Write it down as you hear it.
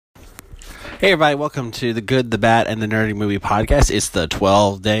Hey everybody, welcome to the Good, the Bad, and the Nerdy Movie Podcast. It's the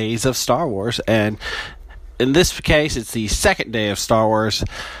 12 days of Star Wars, and in this case, it's the second day of Star Wars,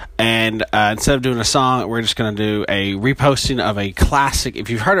 and instead of doing a song, we're just going to do a reposting of a classic. If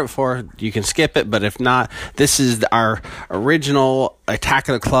you've heard it before, you can skip it, but if not, this is our original Attack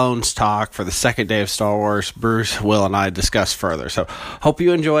of the Clones talk for the second day of Star Wars. Bruce, Will, and I discuss further, so hope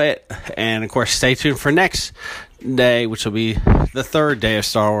you enjoy it, and of course, stay tuned for next day, which will be the third day of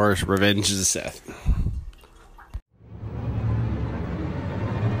Star Wars, Revenge of the Sith.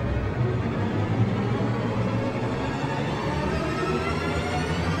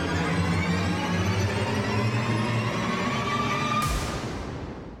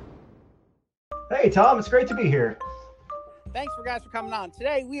 Hey Tom, it's great to be here. Thanks for guys for coming on.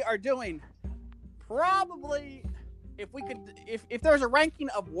 Today we are doing probably, if there's a ranking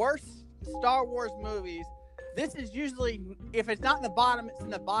of worst Star Wars movies, this is usually, if it's not in the bottom, it's in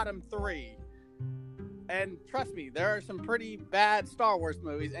the bottom three. And trust me, there are some pretty bad Star Wars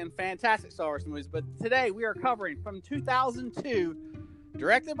movies and fantastic Star Wars movies. But today we are covering from 2002,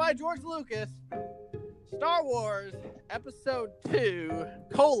 directed by George Lucas, Star Wars Episode 2,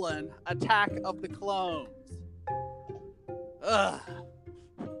 Attack of the Clones. Ugh.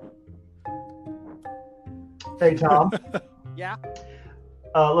 Hey Tom. Yeah?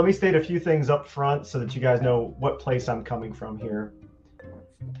 Let me state a few things up front so that you guys know what place I'm coming from here.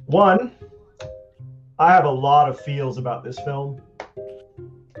 One, I have a lot of feels about this film.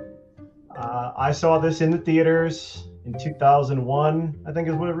 I saw this in the theaters in 2001, I think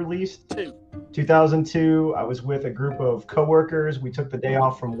is when it released. 2002, I was with a group of coworkers. We took the day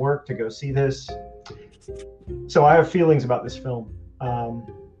off from work to go see this. So I have feelings about this film.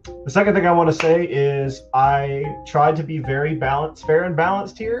 The second thing I want to say is I tried to be very balanced, fair and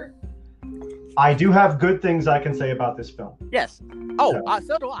balanced here. I do have good things I can say about this film. Yes. Oh,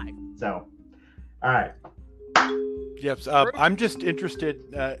 so do I. So, all right. Yes, I'm just interested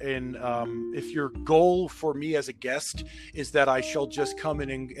in if your goal for me as a guest is that I shall just come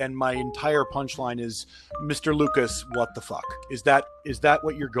in and my entire punchline is, Mr. Lucas, what the fuck? Is that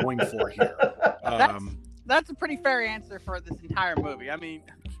what you're going for here? That's a pretty fair answer for this entire movie. I mean,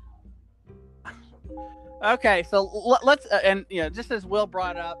 okay, so let's and just as Will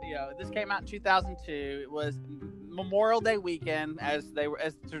brought up, this came out in 2002. It was Memorial Day weekend, as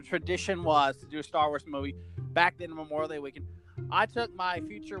the tradition was to do a Star Wars movie. Back then, Memorial Day weekend, I took my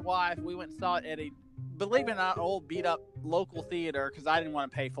future wife. We went and saw it at a, believe it or not, old beat up local theater because I didn't want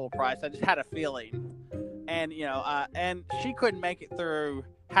to pay full price. I just had a feeling, and and she couldn't make it through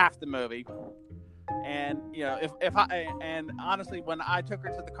half the movie. And if I and honestly, when I took her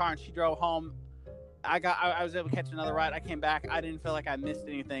to the car and she drove home, I was able to catch another ride. I came back. I didn't feel like I missed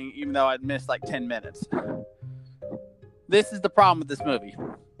anything, even though I'd missed like 10 minutes. This is the problem with this movie.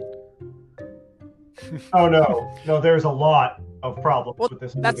 Oh no, there's a lot of problems with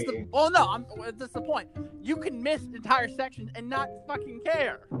this movie. That's the point. You can miss entire sections and not fucking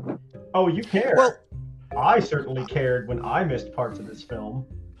care. Oh, you care. Well, I certainly cared when I missed parts of this film,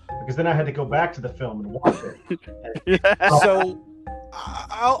 because then I had to go back to the film and watch it. So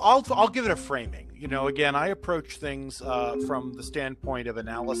I'll give it a framing. Again, I approach things from the standpoint of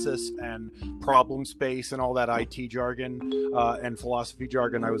analysis and problem space and all that IT jargon and philosophy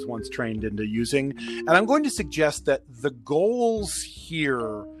jargon I was once trained into using. And I'm going to suggest that the goals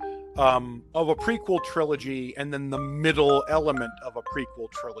here of a prequel trilogy and then the middle element of a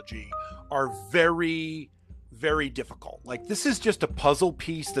prequel trilogy are very, very difficult. Like, this is just a puzzle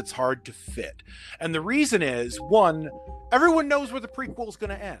piece that's hard to fit. And the reason is, one, everyone knows where the prequel is going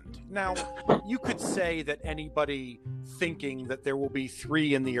to end. Now, you could say that anybody thinking that there will be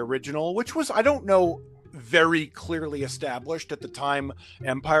 3 in the original, which was, I don't know, very clearly established at the time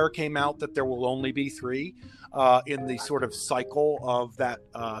Empire came out, that there will only be 3 in the sort of cycle of that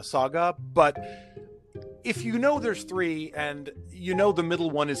saga. But if there's 3 and the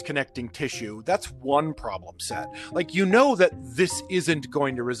middle one is connecting tissue, that's one problem set. Like, that this isn't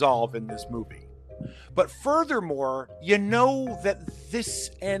going to resolve in this movie. But furthermore, that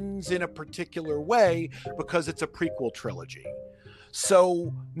this ends in a particular way because it's a prequel trilogy.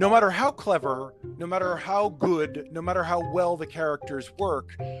 So no matter how clever, no matter how good, no matter how well the characters work,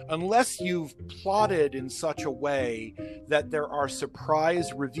 unless you've plotted in such a way that there are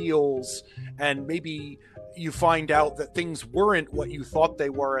surprise reveals and maybe you find out that things weren't what you thought they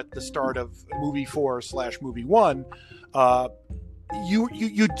were at the start of movie 4/movie 1,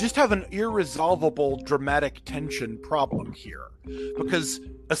 you just have an irresolvable dramatic tension problem here, because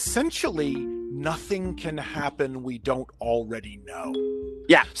essentially nothing can happen we don't already know.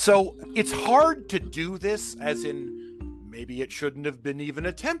 Yeah. So it's hard to do this, as in Maybe it shouldn't have been even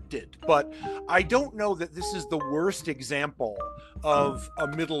attempted. But I don't know that this is the worst example of a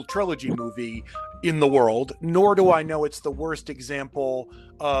middle trilogy movie in the world, nor do I know it's the worst example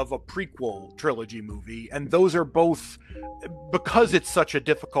of a prequel trilogy movie. And those are both, because it's such a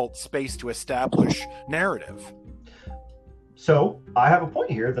difficult space to establish narrative. So I have a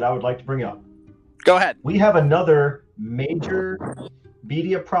point here that I would like to bring up. Go ahead. We have another major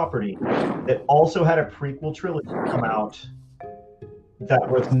media property that also had a prequel trilogy come out that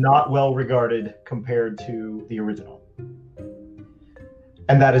was not well regarded compared to the original.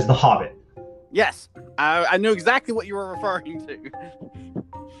 And that is The Hobbit. Yes, I knew exactly what you were referring to.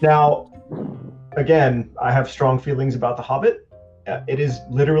 Now, again, I have strong feelings about The Hobbit. It is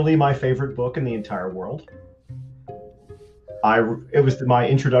literally my favorite book in the entire world. It was my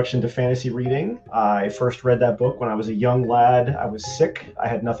introduction to fantasy reading. I first read that book when I was a young lad. I was sick. I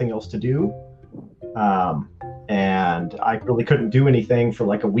had nothing else to do. And I really couldn't do anything for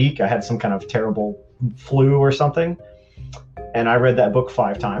like a week. I had some kind of terrible flu or something. And I read that book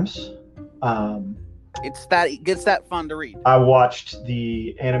 5 times. It gets that fun to read. I watched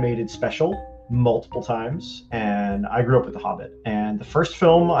the animated special multiple times, and I grew up with The Hobbit. And the first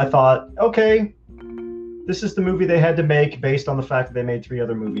film, I thought, okay, this is the movie they had to make based on the fact that they made 3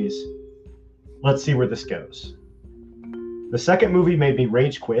 other movies. Let's see where this goes. The second movie made me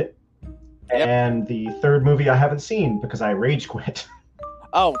rage quit. Yep. And the third movie I haven't seen because I rage quit.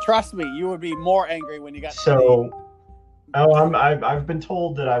 Oh, trust me, you would be more angry when you got I've been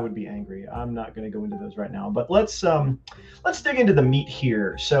told that I would be angry. I'm not going to go into those right now, but let's dig into the meat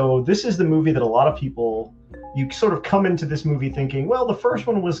here. So this is the movie that a lot of people, you sort of come into this movie thinking, well, the first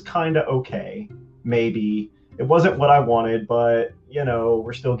one was kind of okay. Maybe it wasn't what I wanted, but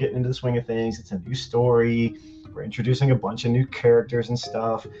we're still getting into the swing of things. It's a new story. We're introducing a bunch of new characters and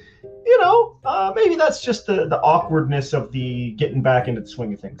stuff. Maybe that's just the awkwardness of the getting back into the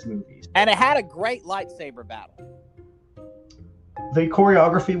swing of things movies. And it had a great lightsaber battle. The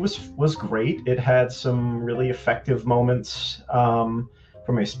choreography was great. It had some really effective moments from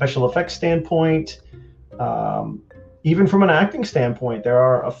a special effects standpoint. Even from an acting standpoint, there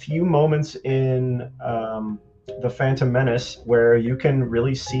are a few moments in The Phantom Menace where you can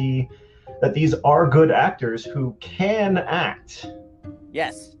really see that these are good actors who can act.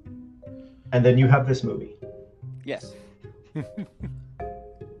 Yes. And then you have this movie. Yes.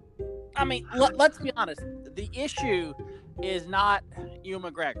 I mean, let's be honest. The issue is not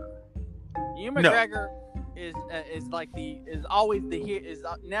Ewan McGregor. Ewan McGregor is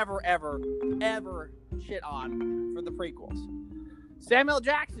never ever shit on for the prequels. Samuel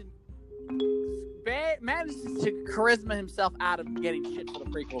Jackson manages to charisma himself out of getting shit for the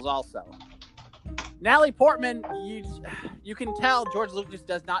prequels also. Natalie Portman, you can tell George Lucas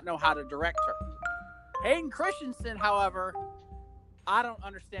does not know how to direct her. Hayden Christensen, however, I don't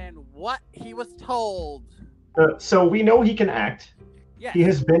understand what he was told. So we know he can act. Yes. He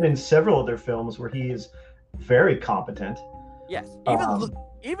has been in several other films where he is very competent. Yes,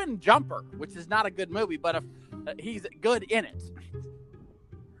 even Jumper, which is not a good movie, but he's good in it.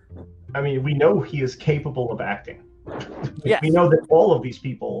 I mean, we know he is capable of acting. Yes. We know that all of these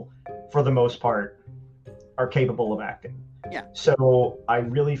people, for the most part, are capable of acting. Yeah. So I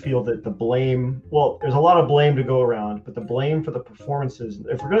really feel that the blame, there's a lot of blame to go around, but the blame for the performances,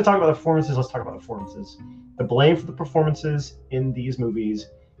 if we're going to talk about the performances, let's talk about the performances. The blame for the performances in these movies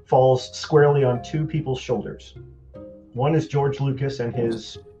falls squarely on 2 people's shoulders. One is George Lucas and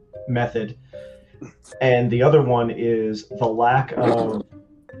his method, and the other one is the lack of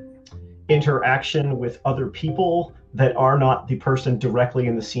interaction with other people that are not the person directly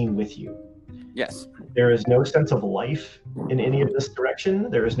in the scene with you. Yes. There is no sense of life in any of this direction.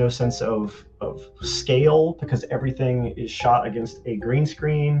 There is no sense of scale because everything is shot against a green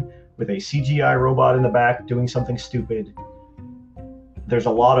screen with a CGI robot in the back doing something stupid. There's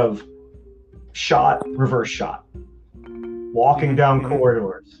a lot of reverse shot, walking down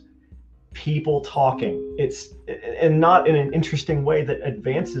corridors, people talking. And not in an interesting way that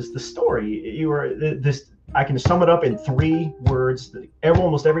advances the story. I can sum it up in 3 words.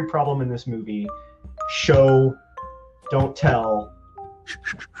 Almost every problem in this movie: show, don't tell.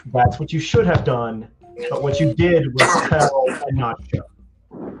 That's what you should have done, but what you did was tell and not show.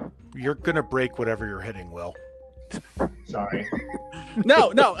 You're gonna break whatever you're hitting, Will. Sorry.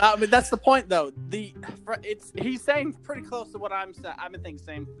 No. I mean, that's the point, though. He's saying pretty close to what I'm saying. I've been thinking the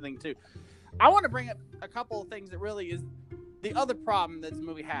same thing too. I want to bring up a couple of things that really is the other problem that this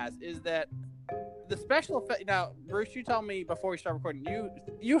movie has is that the special effect. Now, Bruce, you told me before we start recording,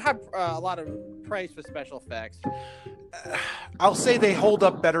 you have a lot of praise for special effects. I'll say they hold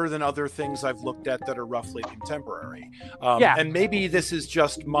up better than other things I've looked at that are roughly contemporary. And maybe this is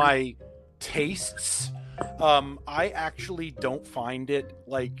just my tastes. I actually don't find it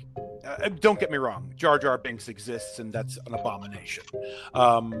like. Don't get me wrong, Jar Jar Binks exists, and that's an abomination.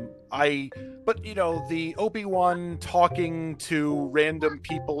 But you know, the Obi-Wan talking to random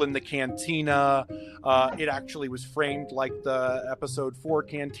people in the cantina, it actually was framed like the Episode 4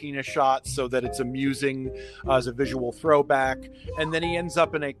 cantina shot, so that it's amusing as a visual throwback. And then he ends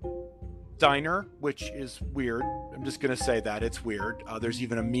up in a diner, which is weird. I'm just going to say that it's weird. There's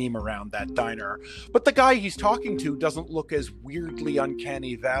even a meme around that diner. But the guy he's talking to doesn't look as weirdly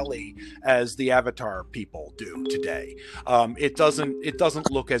uncanny valley as the Avatar people do today. It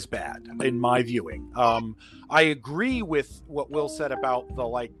doesn't look as bad in my viewing. I agree with what Will said about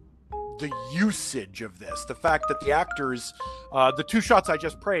the usage of this, the fact that the actors, the two shots I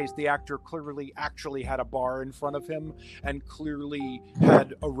just praised, the actor clearly actually had a bar in front of him and clearly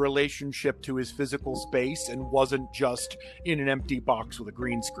had a relationship to his physical space and wasn't just in an empty box with a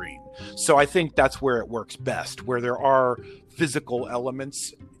green screen. So I think that's where it works best, where there are physical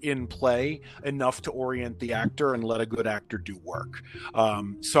elements in play enough to orient the actor and let a good actor do work.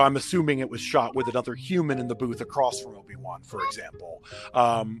 So I'm assuming it was shot with another human in the booth across from Obi-Wan, for example.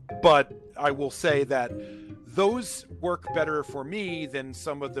 But I will say that those work better for me than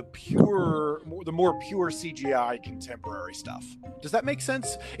some of the more pure CGI contemporary stuff. Does that make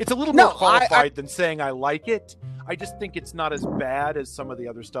sense? It's a little more qualified than saying I like it. I just think it's not as bad as some of the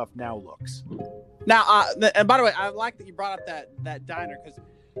other stuff now looks. Now, and by the way, I like that you brought up that diner, because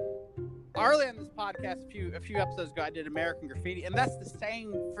earlier in this podcast, a few episodes ago, I did American Graffiti, and that's the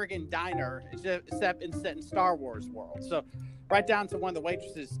same friggin' diner, except set in Star Wars world. So, right down to one of the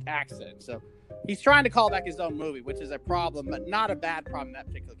waitresses' accent. So, he's trying to call back his own movie, which is a problem, but not a bad problem in that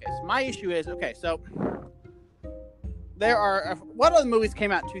particular case. My issue is, okay, so there are what other movies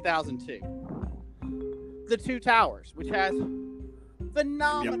came out in 2002? The Two Towers, which has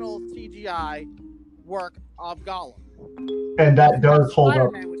phenomenal CGI work of Gollum. And that does hold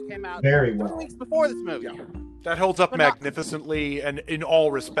up which came out very well. 2 weeks before this movie. Yeah. That holds up magnificently, and in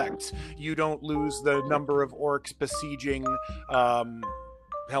all respects. You don't lose the number of orcs besieging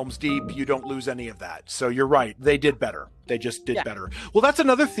Helm's Deep. You don't lose any of that. So you're right. They did better. They just did better. Well, that's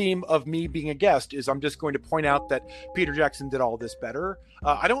another theme of me being a guest, is I'm just going to point out that Peter Jackson did all this better.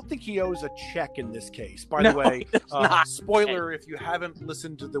 I don't think he owes a check in this case. By the way, spoiler, if you haven't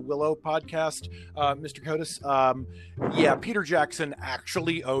listened to the Willow podcast, Mr. Codis, Peter Jackson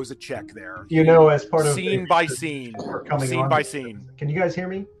actually owes a check there. You know, as part of scene by scene. Can you guys hear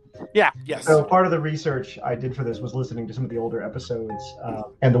me? Yeah. Yes. So part of the research I did for this was listening to some of the older episodes,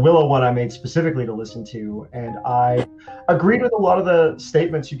 and the Willow one I made specifically to listen to, and I agreed with a lot of the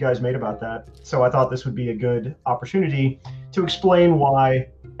statements you guys made about that. So I thought this would be a good opportunity to explain why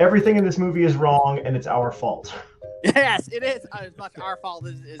everything in this movie is wrong and it's our fault. Yes, it is as much our fault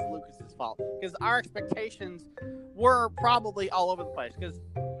as Lucas's fault, because our expectations were probably all over the place. Because,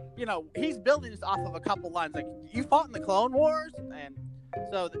 you know, he's building this off of a couple lines like, "You fought in the Clone Wars," and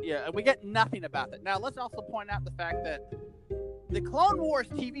so, we get nothing about that. Now, let's also point out the fact that the Clone Wars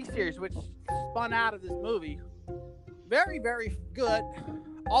TV series, which spun out of this movie, very, very good,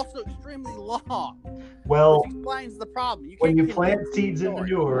 also extremely long. Well, which explains the problem. When you plant seeds in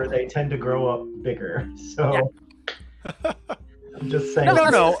manure, they tend to grow up bigger. So, I'm just saying.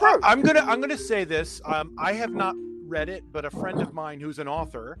 No. I'm gonna say this. I have not read it, but a friend of mine who's an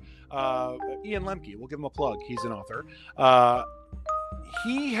author, Ian Lemke, we'll give him a plug. He's an author.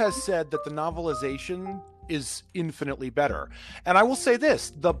 He has said that the novelization is infinitely better. And I will say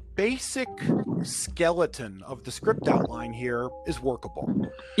this, the basic skeleton of the script outline here is workable.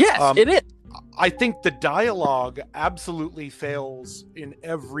 Yes, it is. I think the dialogue absolutely fails in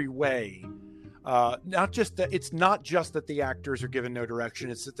every way. It's not just that the actors are given no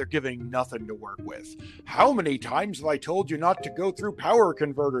direction, it's that they're giving nothing to work with. How many times have I told you not to go through power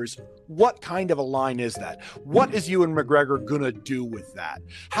converters? What kind of a line is that? What is Ewan McGregor gonna do with that?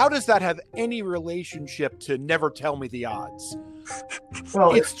 How does that have any relationship to Never Tell Me the Odds?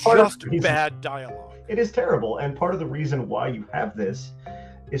 Well, it's just bad dialogue. It is terrible, and part of the reason why you have this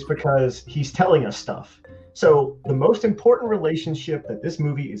is because he's telling us stuff. So the most important relationship that this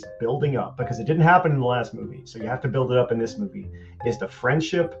movie is building up, because it didn't happen in the last movie, so you have to build it up in this movie, is the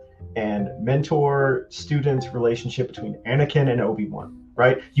friendship and mentor-student relationship between Anakin and Obi-Wan,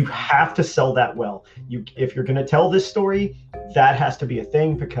 right? You have to sell that well. If you're going to tell this story, that has to be a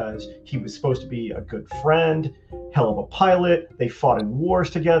thing, because he was supposed to be a good friend, hell of a pilot. They fought in wars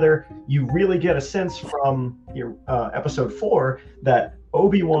together. You really get a sense from your episode 4 that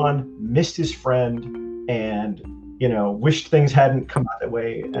Obi-Wan missed his friend and, wished things hadn't come out that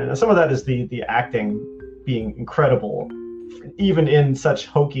way. And some of that is the acting being incredible, even in such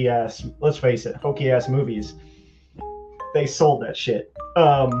hokey ass movies. They sold that shit.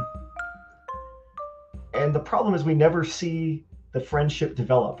 And the problem is we never see the friendship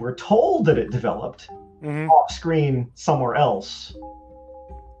develop. We're told that it developed off screen somewhere else.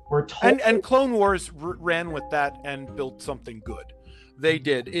 We're told, and Clone Wars ran with that and built something good. They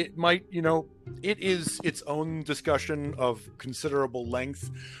did. It might, it is its own discussion of considerable length,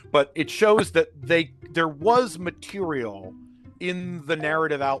 but it shows that there was material in the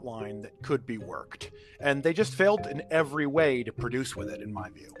narrative outline that could be worked, and they just failed in every way to produce with it, in my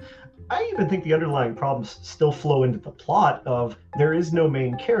view. I even think the underlying problems still flow into the plot of there is no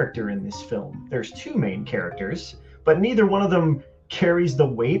main character in this film. There's 2 main characters, but neither one of them carries the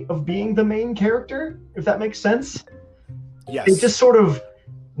weight of being the main character, if that makes sense. Yes. They just sort of,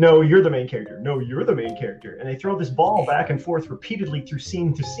 no, you're the main character. No, you're the main character. And they throw this ball back and forth repeatedly through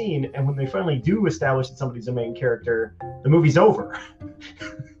scene to scene. And when they finally do establish that somebody's a main character, the movie's over.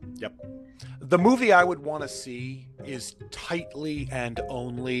 Yep. The movie I would want to see is tightly and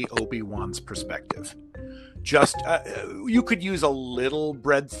only Obi-Wan's perspective. Just, you could use a little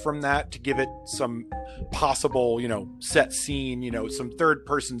breadth from that to give it some possible, set scene, some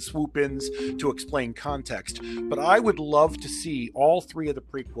third-person swoop-ins to explain context. But I would love to see all 3 of the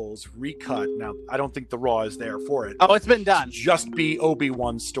prequels recut. Now, I don't think the Raw is there for it. Oh, it's been done. Just be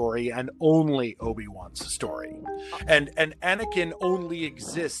Obi-Wan's story and only Obi-Wan's story. And Anakin only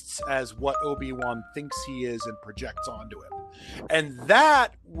exists as what Obi-Wan thinks he is and projects onto him. And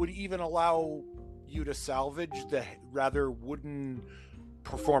that would even allow you to salvage the rather wooden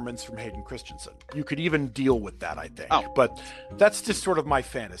performance from Hayden Christensen. You could even deal with that, I think. But that's just sort of my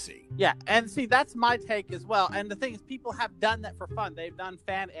fantasy. Yeah, and see, that's my take as well. And the thing is, people have done that for fun. They've done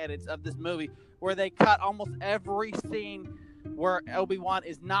fan edits of this movie where they cut almost every scene where Obi-Wan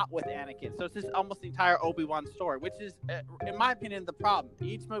is not with Anakin. So it's just almost the entire Obi-Wan story, which is, in my opinion, the problem.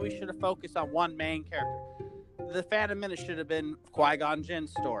 Each movie should have focused on one main character. The Phantom Menace should have been Qui-Gon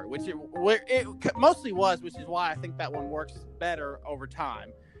Jinn's story, which it mostly was, which is why I think that one works better over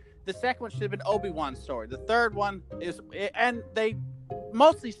time. The second one should have been Obi-Wan's story. The third one is, and they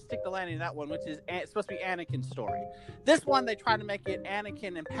mostly stick the landing in that one, which is supposed to be Anakin's story. This one, they try to make it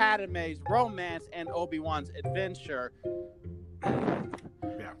Anakin and Padme's romance and Obi-Wan's adventure.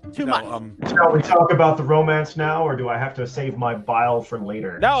 Too much. Shall we talk about the romance now, or do I have to save my bile for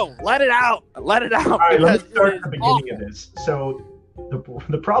later? No, let it out. Let it out. All right, let me start at the beginning of this. So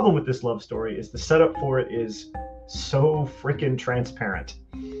the problem with this love story is the setup for it is so freaking transparent.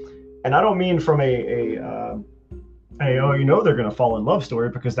 And I don't mean from they're going to fall in love story,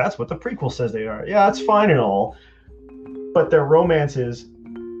 because that's what the prequel says they are. Yeah, it's fine and all. But their romance is,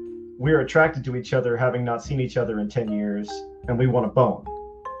 we're attracted to each other having not seen each other in 10 years, and we want to bone.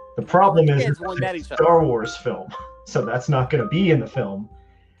 The problem is it's a Star Wars film, so that's not going to be in the film,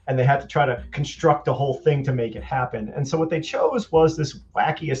 and they had to try to construct the whole thing to make it happen. And so what they chose was this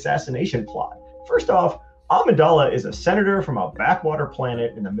wacky assassination plot. First off, Amidala is a senator from a backwater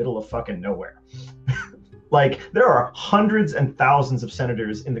planet in the middle of fucking nowhere. Like, there are hundreds and thousands of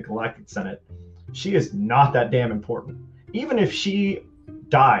senators in the Galactic Senate. She is not that damn important. Even if she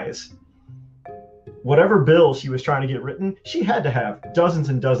dies, whatever bill she was trying to get written, she had to have dozens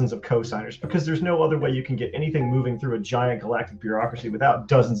and dozens of co-signers, because there's no other way you can get anything moving through a giant galactic bureaucracy without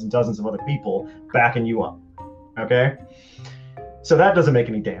dozens and dozens of other people backing you up. Okay? So that doesn't make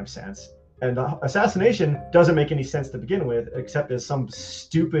any damn sense. And the assassination doesn't make any sense to begin with, except as some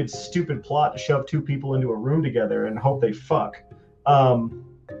stupid plot to shove 2 people into a room together and hope they fuck.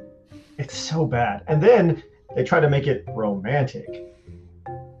 It's so bad. And then they try to make it romantic.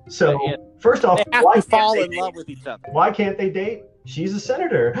 So, first off, why fall in love with each other? Why can't they date? She's a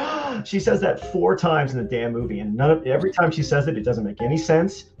senator. She says that 4 times in the damn movie, and every time she says it, it doesn't make any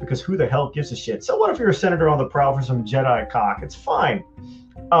sense, because who the hell gives a shit? So what if you're a senator on the prowl for some Jedi cock? It's fine.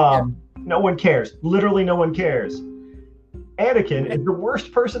 No one cares. Literally no one cares. Anakin is the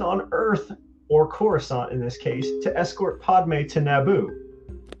worst person on Earth, or Coruscant in this case, to escort Padme to Naboo.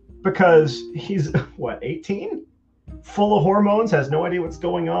 Because he's, 18? Full of hormones, has no idea what's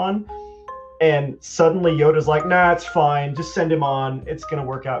going on. And suddenly Yoda's like, nah, it's fine. Just send him on. It's going to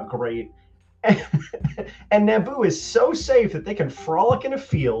work out great. And Naboo is so safe that they can frolic in a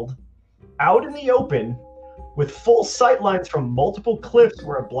field out in the open with full sight lines from multiple cliffs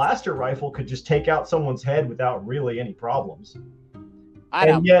where a blaster rifle could just take out someone's head without really any problems. I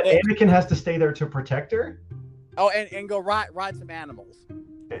know. And yet Anakin has to stay there to protect her? Oh, and go ride some animals.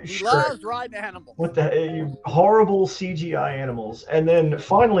 He Sure. loves riding animals. What the you horrible CGI animals. And then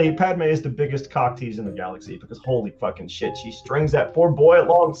finally, Padme is the biggest cock tease in the galaxy because holy fucking shit, she strings that poor boy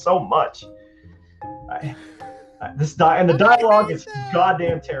along so much. The dialogue is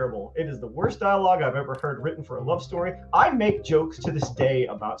goddamn terrible. It is the worst dialogue I've ever heard written for a love story. I make jokes to this day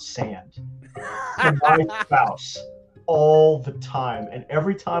about sand to my spouse all the time, and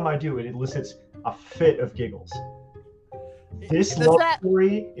every time I do it, it elicits a fit of giggles. This love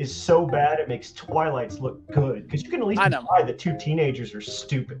story is so bad it makes Twilight's look good because you can at least imply that two teenagers are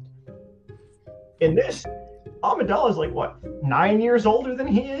stupid. In this, Amidala's like what, 9 years older than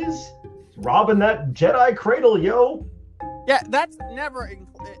he is? Robbing that Jedi cradle, yo. Yeah, that's never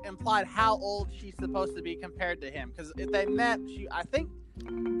implied how old she's supposed to be compared to him. Because if they met, I think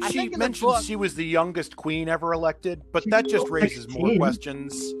she mentioned she was the youngest queen ever elected, but that just raises 16. More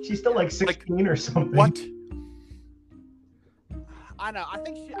questions. She's still like 16 or something. What? I know. I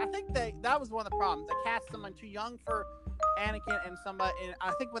think that was one of the problems. They cast someone too young for Anakin, and somebody. And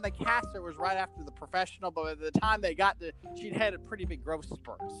I think when they cast her was right after the professional, but by the time they got to, she'd had a pretty big growth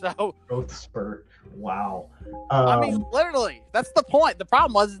spurt. So growth spurt. Wow. I mean, literally, that's the point. The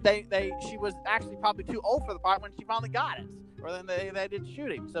problem was she was actually probably too old for the part when she finally got it, or then they did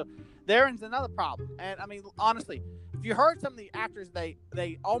shooting. So there's another problem. And I mean, honestly, if you heard some of the actors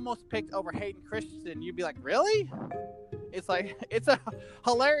they almost picked over Hayden Christensen, you'd be like, really? It's like, it's a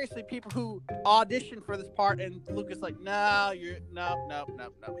hilariously people who auditioned for this part, and Lucas like, no.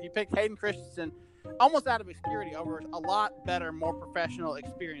 He picked Hayden Christensen almost out of obscurity over a lot better, more professional,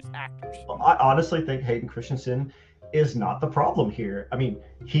 experienced actors. Well, I honestly think Hayden Christensen is not the problem here. I mean,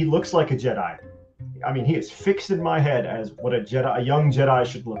 he looks like a Jedi. I mean, he is fixed in my head as what a young Jedi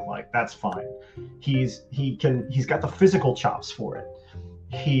should look like. That's fine. He's got the physical chops for it.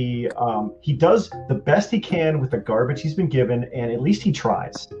 He does the best he can with the garbage he's been given, and at least he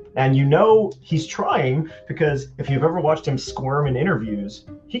tries. And you know he's trying because if you've ever watched him squirm in interviews,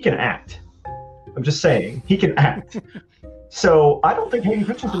 he can act. I'm just saying, he can act. So I don't think Hayden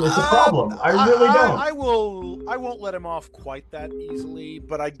Christensen is the problem. I really don't. I won't let him off quite that easily,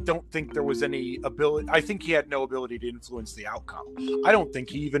 but I don't think there was any ability. I think he had no ability to influence the outcome. I don't think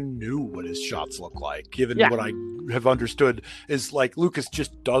he even knew what his shots look like, given what I have understood is like Lucas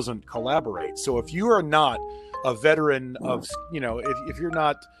just doesn't collaborate. So if you are not a veteran of, if you're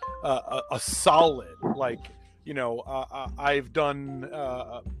not a solid, I've done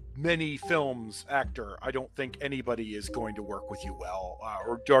many films actor, I don't think anybody is going to work with you well,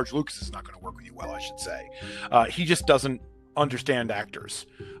 or George Lucas is not going to work with you well, I should say. He just doesn't understand actors.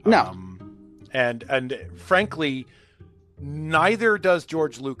 No. And frankly, neither does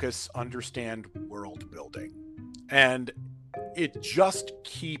George Lucas understand world building. And it just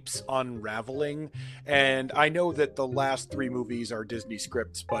keeps unraveling. And I know that the last 3 movies are Disney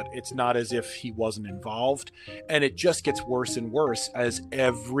scripts, but it's not as if he wasn't involved. And it just gets worse and worse as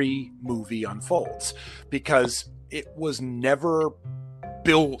every movie unfolds, because it was never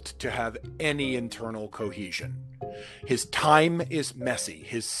built to have any internal cohesion. His time is messy.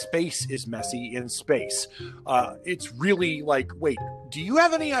 His space is messy in space. It's really like, wait, do you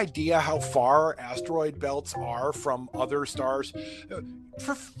have any idea how far asteroid belts are from other stars?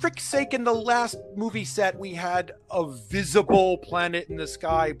 For frick's sake, in the last movie set, we had a visible planet in the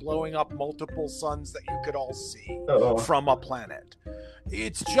sky blowing up multiple suns that you could all see from a planet.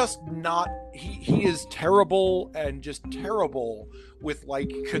 It's just not, he is terrible, and just terrible with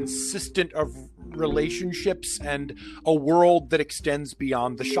consistent of relationships and a world that extends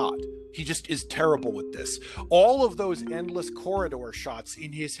beyond the shot. He just is terrible with this. All of those endless corridor shots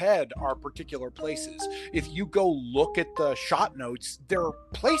in his head are particular places. If you go look at the shot notes, they're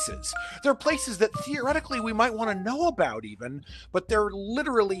places. They're places that theoretically we might want to know about even, but they're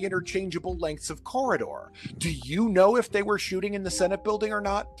literally interchangeable lengths of corridor. Do you know if they were shooting in the Senate building or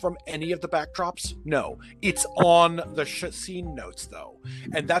not from any of the backdrops? No. It's on the scene notes though.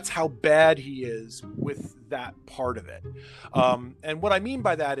 And that's how bad he is with that part of it. And what I mean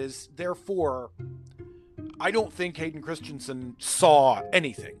by that is, therefore, I don't think Hayden Christensen saw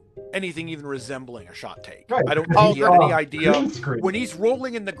anything even resembling a shot take. Right. I don't think he had any idea. When he's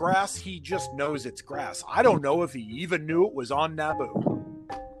rolling in the grass, he just knows it's grass. I don't know if he even knew it was on Naboo.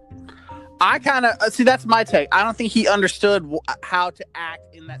 I kind of see, that's my take. I don't think he understood how to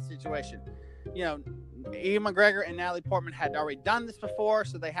act in that situation. Ian McGregor and Natalie Portman had already done this before,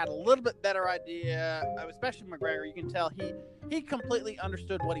 so they had a little bit better idea. Especially McGregor, you can tell he completely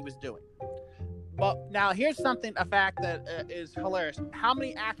understood what he was doing. Well, now here's a fact that is hilarious. How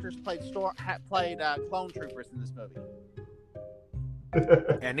many actors played clone troopers in this movie?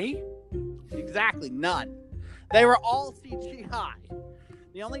 Any? Exactly, none. They were all CGI.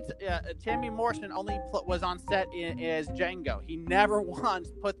 The only Tammy Morrison only was on set as Jango. He never once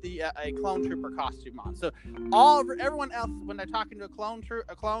put a clone trooper costume on. So everyone else, when they're talking to a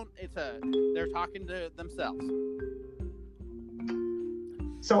clone, they're talking to themselves.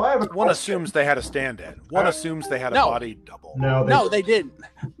 So I have One assumes they had a stand-in. One assumes they had a body double. No, they didn't.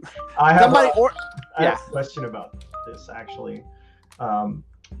 I have I have a question about this, actually.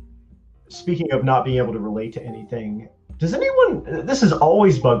 Speaking of not being able to relate to anything, does anyone... This has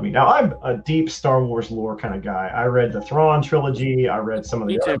always bugged me. Now, I'm a deep Star Wars lore kind of guy. I read the Thrawn trilogy. I read some of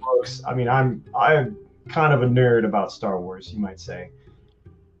the other books. I mean, I'm kind of a nerd about Star Wars, you might say.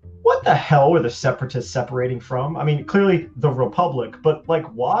 What the hell were the Separatists separating from? I mean, clearly the Republic, but, like,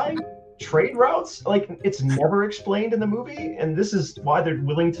 why? Trade routes? Like, it's never explained in the movie, and this is why they're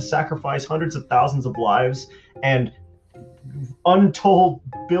willing to sacrifice hundreds of thousands of lives and untold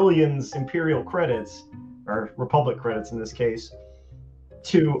billions Imperial credits, or Republic credits in this case,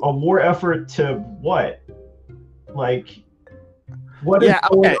 to a war effort to what? Like, what is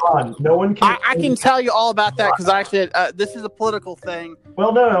going on? No one can... I can tell you all about that, because actually this is a political thing.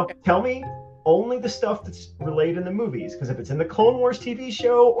 Well, no. Tell me only the stuff that's related in the movies, because if it's in the Clone Wars TV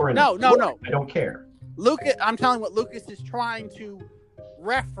show or in no, I don't care. Lucas, I'm telling you what Lucas is trying to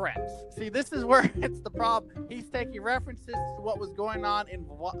reference. See, this is where it's the problem. He's taking references to what was going on in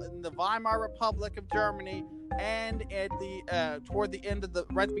the Weimar Republic of Germany and at toward the end of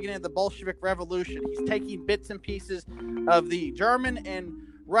right at the beginning of the Bolshevik Revolution. He's taking bits and pieces of the German and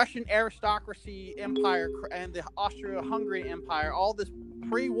Russian aristocracy empire and the Austro-Hungarian Empire, all this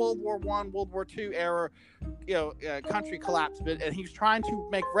pre-World War I, World War II era, country collapse, and he's trying to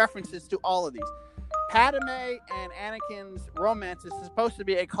make references to all of these. Padme and Anakin's romance is supposed to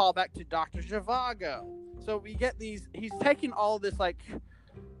be a callback to Dr. Zhivago. So we get these. He's taking all of this like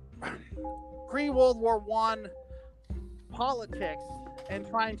pre-World War I politics and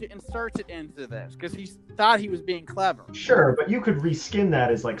trying to insert it into this because he thought he was being clever. Sure, but you could reskin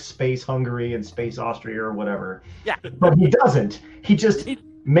that as like Space Hungary and Space Austria or whatever. Yeah. But he doesn't. He just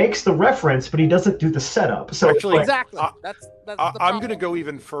makes the reference, but he doesn't do the setup. So actually, exactly. That's I'm going to go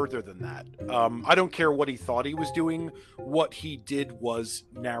even further than that. I don't care what he thought he was doing. What he did was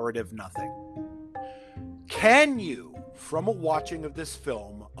narrative nothing. Can you, from a watching of this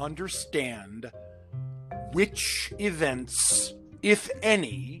film, understand which events, if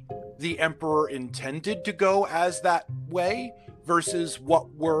any, the Emperor intended to go as that way versus what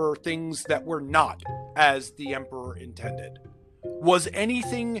were things that were not as the Emperor intended?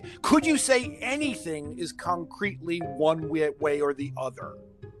 Could you say anything is concretely one way or the other?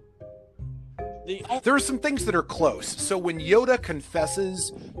 There are some things that are close. So when Yoda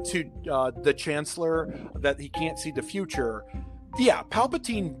confesses to the Chancellor that he can't see the future, yeah,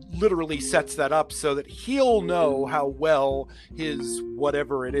 Palpatine literally sets that up so that he'll know how well his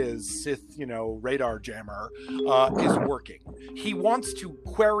whatever it is, Sith, radar jammer, is working. He wants to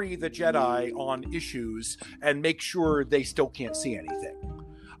query the Jedi on issues and make sure they still can't see anything.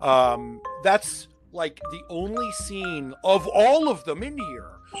 That's like the only scene of all of them in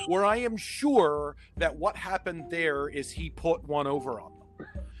here where I am sure that what happened there is he put one over on them.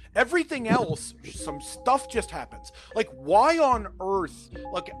 Everything else, some stuff just happens. Like, why on earth,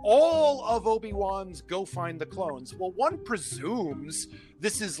 like, all of Obi-Wan's go find the clones? Well, one presumes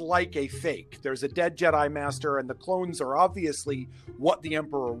this is like a fake. There's a dead Jedi Master, and the clones are obviously what the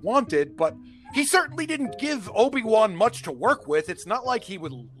Emperor wanted, but he certainly didn't give Obi-Wan much to work with. It's not like he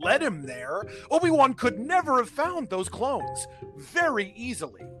would let him there. Obi-Wan could never have found those clones very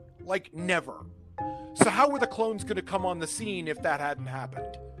easily. Like, never. So how were the clones going to come on the scene if that hadn't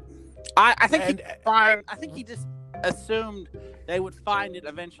happened? I think he just assumed they would find it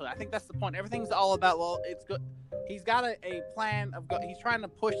eventually. I think that's the point. Everything's all about, it's good. He's got a plan of he's trying to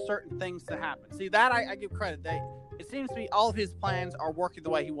push certain things to happen. See, that I give credit. It seems to be all of his plans are working the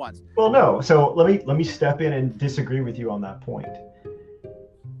way he wants. Well, no. So let me step in and disagree with you on that point.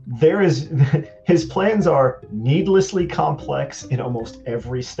 His plans are needlessly complex in almost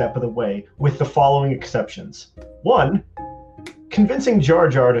every step of the way, with the following exceptions. One, convincing Jar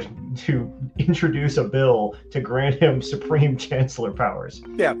Jar to introduce a bill to grant him Supreme Chancellor powers.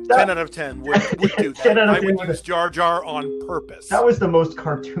 Yeah, 10 out of 10 would do that. I would use Jar Jar on purpose. That was the most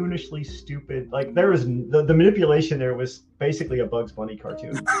cartoonishly stupid. Like, there was the manipulation there was basically a Bugs Bunny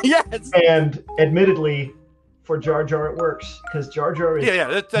cartoon. Yes. And admittedly, for Jar Jar it works because Jar Jar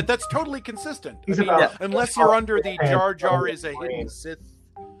is that's totally consistent. He's unless you're under the Jar Jar is a hidden Sith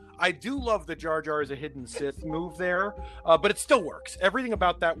I do love the Jar Jar as a hidden Sith move there, but it still works. Everything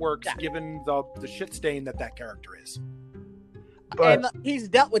about that works, given the shit stain that character is. But, and he's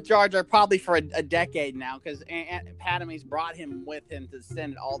dealt with Jar Jar probably for a decade now, because Aunt Padme's brought him with him to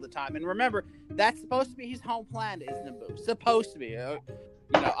Senate all the time. And remember, that's supposed to be his home planet, is Naboo. Supposed to be.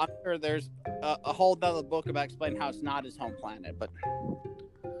 I'm sure there's a whole other book about explaining how it's not his home planet, but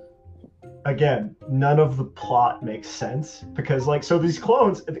again, none of the plot makes sense, because so these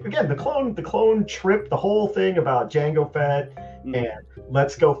clones, again, the clone trip, the whole thing about Jango Fett and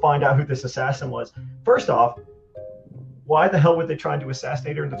let's go find out who this assassin was. First off, why the hell were they trying to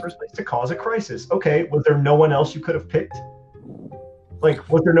assassinate her in the first place? To cause a crisis. Okay, was there no one else you could have picked?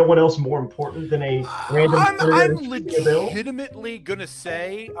 Was there no one else more important than a random? I'm legitimately gonna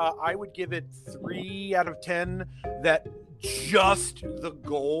say I would give it 3 out of 10. That just the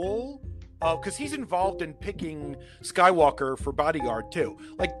goal, because he's involved in picking Skywalker for bodyguard too.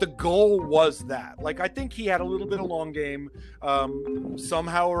 The goal was that. I think he had a little bit of long game.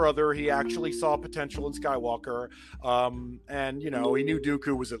 Somehow or other, he actually saw potential in Skywalker, and he knew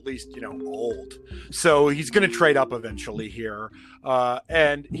Dooku was at least old, so he's going to trade up eventually here.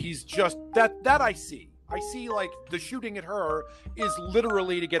 And he's just that I see. I see the shooting at her is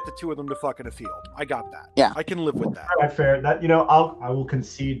literally to get the two of them to fuck in a field. I got that. Yeah, I can live with that. All right, fair. That I will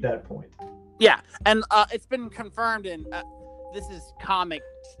concede that point. Yeah, and it's been confirmed in this is comic,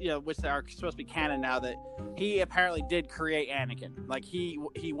 which are supposed to be canon now, that he apparently did create Anakin.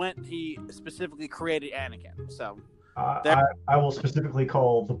 He specifically created Anakin. So I will specifically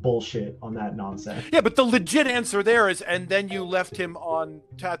call the bullshit on that nonsense. Yeah, but the legit answer there is, and then you left him on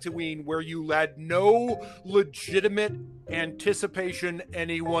Tatooine where you had no legitimate anticipation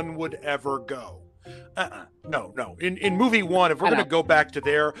anyone would ever go. No. In movie 1, if we're going to go back to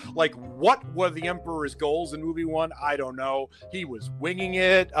there, what were the Emperor's goals in movie 1? I don't know. He was winging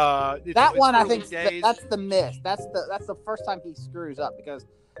it. That one, I think, that's the miss. That's the first time he screws up, because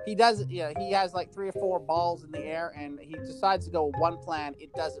he does. He has 3 or 4 balls in the air, and he decides to go with one plan.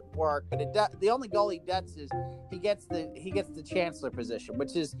 It doesn't work, but the only goal he gets is he gets the Chancellor position,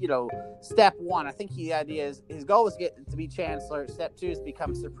 which is step 1. I think the idea is his goal is to be Chancellor. Step 2 is to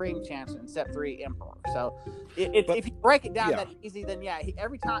become Supreme Chancellor, and step 3 Emperor. So if you break it down that easy, then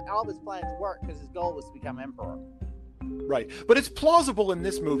every time all of his plans work because his goal was to become Emperor. Right. But it's plausible in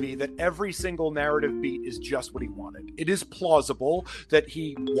this movie that every single narrative beat is just what he wanted. It is plausible that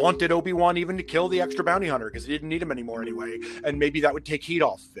he wanted Obi-Wan even to kill the extra bounty hunter because he didn't need him anymore anyway, and maybe that would take heat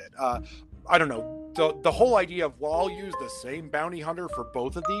off of it. I don't know. The whole idea of, I'll use the same bounty hunter for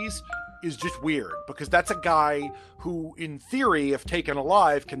both of these is just weird, because that's a guy who, in theory, if taken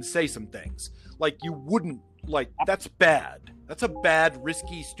alive, can say some things. You wouldn't, that's bad. That's a bad,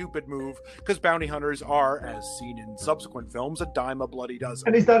 risky, stupid move, because bounty hunters are, as seen in subsequent films, a dime a bloody dozen.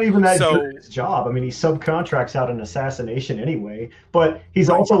 And he's not even that good at his job. I mean, he subcontracts out an assassination anyway, but he's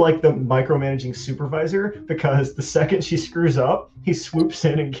also the micromanaging supervisor, because the second she screws up, he swoops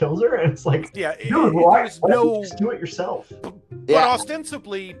in and kills her, and it's dude, why don't you just do it yourself? But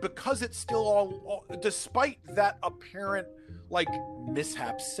ostensibly, because it's still all despite that apparent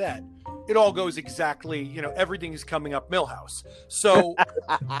mishap set, it all goes exactly, everything's coming up Millhouse. So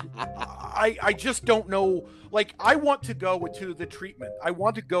I just don't know. I want to go to the treatment. I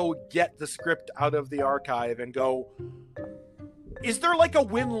want to go get the script out of the archive and go, is there a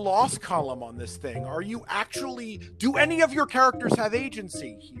win-loss column on this thing? Do any of your characters have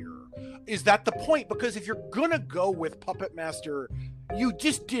agency here? Is that the point? Because if you're gonna go with Puppet Master, you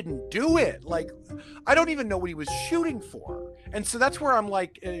just didn't do it. I don't even know what he was shooting for. And so that's where I'm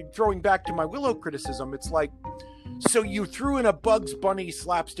throwing back to my Willow criticism. It's so you threw in a Bugs Bunny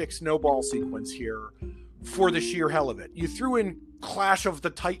slapstick snowball sequence here for the sheer hell of it. You threw in Clash of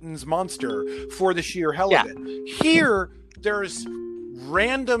the Titans monster for the sheer hell of it. Here, there's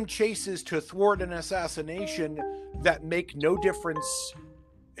random chases to thwart an assassination that make no difference.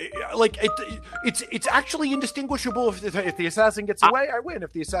 It's actually indistinguishable. If the assassin gets away, I win.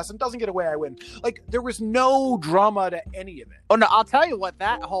 If the assassin doesn't get away, I win. There was no drama to any of it. Oh no, I'll tell you what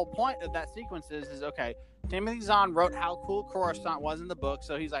that whole point of that sequence is okay. Timothy Zahn wrote how cool Coruscant was in the book,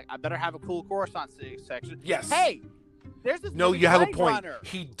 so he's I better have a cool Coruscant section. Yes. Hey, there's this. No, you have a point. Runner.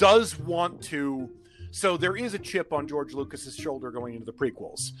 He does want to. So there is a chip on George Lucas's shoulder going into the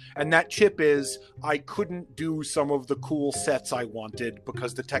prequels. And that chip is, I couldn't do some of the cool sets I wanted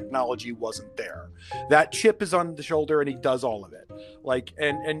because the technology wasn't there. That chip is on the shoulder and he does all of it.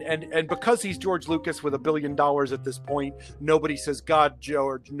 And because he's George Lucas with $1 billion at this point, nobody says, God,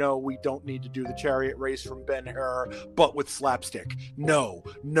 George, no, we don't need to do the chariot race from Ben-Hur, but with slapstick. No,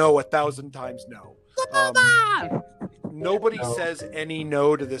 1,000 times no. Nobody No. says any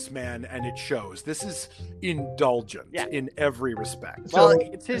no to this man, and it shows. This is indulgent in every respect. Well, So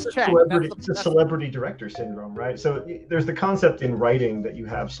it's his it's a check. It's a celebrity director syndrome, right? So there's the concept in writing that you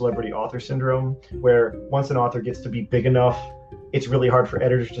have celebrity author syndrome, where once an author gets to be big enough, it's really hard for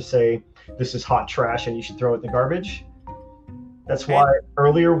editors to say, this is hot trash and you should throw it in the garbage. That's why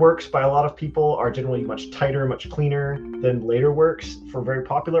earlier works by a lot of people are generally much tighter, much cleaner than later works for very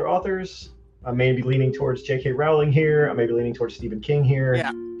popular authors. I may be leaning towards J.K. Rowling here. I may be leaning towards Stephen King here.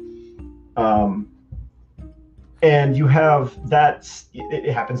 Yeah. And you have that.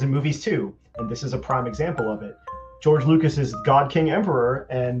 It happens in movies too, and this is a prime example of it. George Lucas is God, King, Emperor,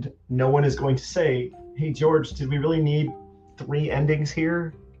 and no one is going to say, "Hey, George, did we really need 3 endings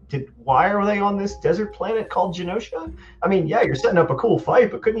here? Why are they on this desert planet called Genosha? I mean, yeah, you're setting up a cool fight,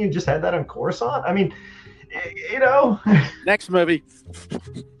 but couldn't you just had that on Coruscant? I mean, you know." Next movie.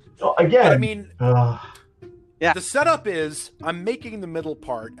 Again, But I mean, Yeah. the setup is I'm making the middle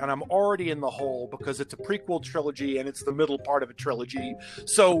part, and I'm already in the hole because it's a prequel trilogy and it's the middle part of a trilogy.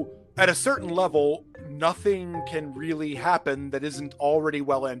 So at a certain level, nothing can really happen that isn't already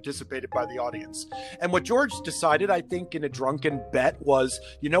well anticipated by the audience. And what George decided, I think, in a drunken bet was,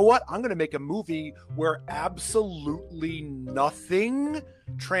 you know what? I'm going to make a movie where absolutely nothing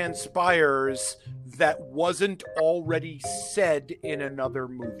transpires that wasn't already said in another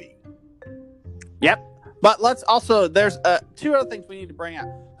movie. Yep. But let's also, there's 2 other things we need to bring up.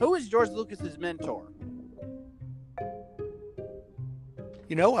 Who is George Lucas's mentor?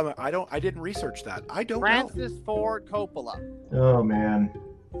 You know, I didn't research that. I don't know. Francis Ford Coppola. oh man.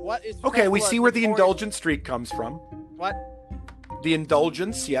 What is Okay, we Coppola see where the notorious- indulgent streak comes from. What? The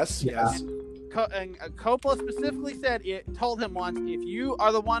indulgence, yes, Yeah. yes. Coppola specifically said, it told him once, if you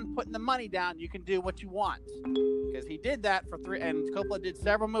are the one putting the money down, you can do what you want. Because he did that for 3, and Coppola did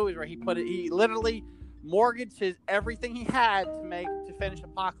several movies where he literally mortgaged everything he had to finish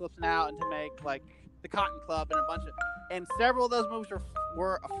Apocalypse Now and to make like The Cotton Club and a bunch of, and several of those movies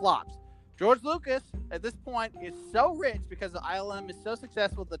were flops. George Lucas at this point is so rich because the ILM is so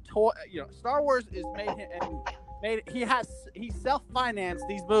successful. Star Wars is he self-financed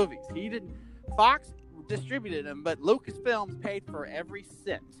these movies. He didn't. Fox distributed them, but Lucasfilms paid for every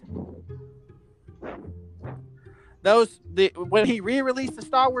cent. When he re-released the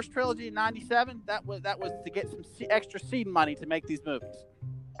Star Wars trilogy in '97, that was to get some extra seed money to make these movies.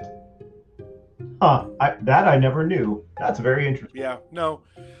 I never knew. That's very interesting. Yeah, no.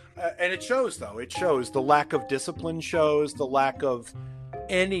 And it shows, though. It shows the lack of discipline, shows the lack of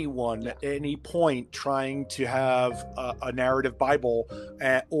anyone at any point trying to have a narrative Bible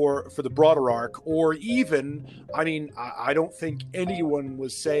or for the broader arc, or even, I mean, I don't think anyone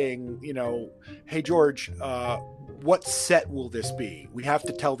was saying, you know, hey, George, what set will this be? We have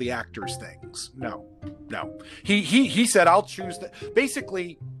to tell the actors things. No. He said, I'll choose that.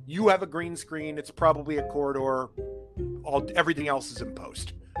 Basically, you have a green screen. It's probably a corridor. Everything else is in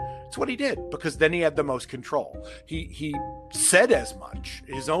post. It's what he did, because then he had the most control. He said as much.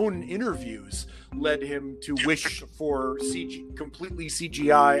 His own interviews led him to wish for completely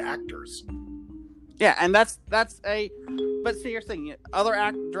CGI actors. Yeah, and that's but see, here's the thing. Other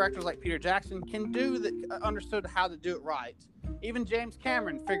directors like Peter Jackson understood how to do it right. Even James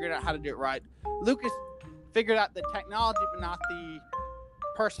Cameron figured out how to do it right. Lucas figured out the technology, but not the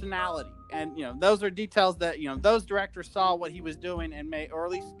personality. And those are details that those directors saw what he was doing and or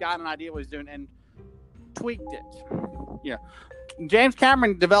at least got an idea what he was doing and tweaked it. James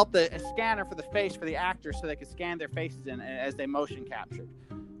Cameron developed a scanner for the face for the actors so they could scan their faces in as they motion captured.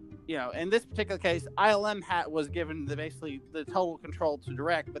 In this particular case, ILM was given basically the total control to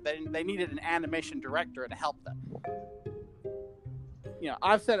direct, but they needed an animation director to help them.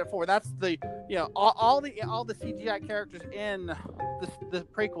 I've said it before. That's all the CGI characters in the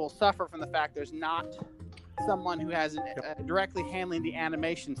prequel suffer from the fact there's not someone who has directly handling the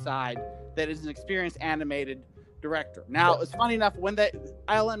animation side that is an experienced animated director. Now, it's funny enough, when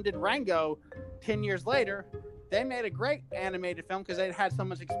ILM did Rango 10 years later, they made a great animated film because they'd had so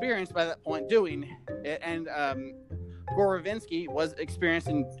much experience by that point doing it, and Gore Verbinski was experienced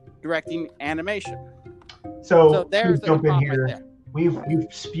in directing animation. So there's the jump in problem here. right there. We've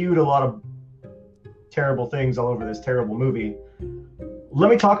spewed a lot of terrible things all over this terrible movie. Let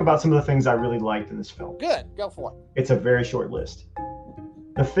me talk about some of the things I really liked in this film. Good, go for it. It's a very short list.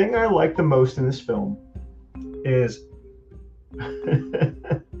 The thing I like the most in this film is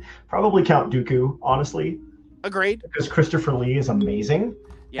probably Count Dooku, honestly. Agreed. Because Christopher Lee is amazing.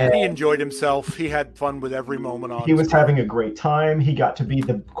 Yeah, He enjoyed himself. He had fun with every moment on. He was having a great time. He got to be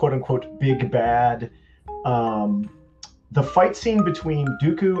the quote-unquote big bad. The fight scene between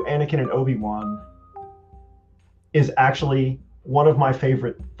Dooku, Anakin, and Obi-Wan is actually one of my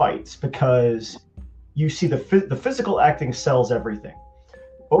favorite fights because you see the physical acting sells everything.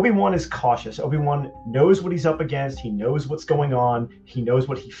 Obi-Wan is cautious. Obi-Wan knows what he's up against. He knows what's going on. He knows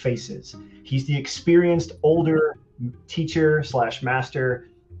what he faces. He's the experienced, older teacher / master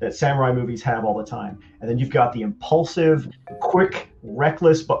that samurai movies have all the time. And then you've got the impulsive, quick,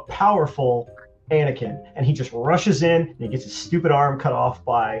 reckless, but powerful Anakin. And he just rushes in and he gets his stupid arm cut off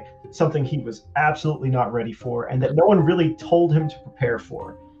by something he was absolutely not ready for and that no one really told him to prepare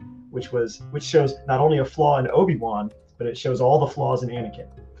for, which shows not only a flaw in Obi-Wan, but it shows all the flaws in Anakin.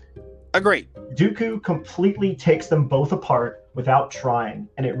 Agreed. Dooku completely takes them both apart without trying,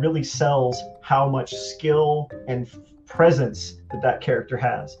 and it really sells how much skill and presence that character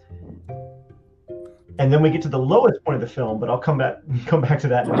has. And then we get to the lowest point of the film, but I'll come back to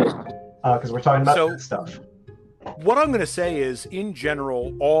that in a bit, because we're talking about that stuff. What I'm going to say is, in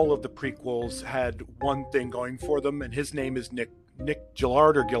general, all of the prequels had one thing going for them, and his name is Nick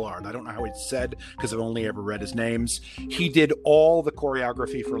Gillard or Gillard. I don't know how it's said because I've only ever read his names. He did all the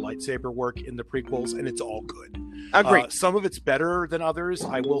choreography for lightsaber work in the prequels, and it's all good. Agreed. Some of it's better than others.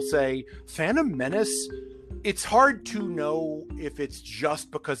 I will say Phantom Menace, it's hard to know if it's just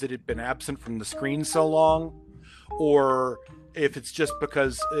because it had been absent from the screen so long, or if it's just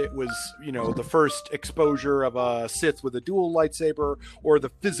because it was, the first exposure of a Sith with a dual lightsaber, or the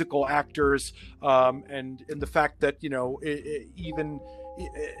physical actors, and the fact that, even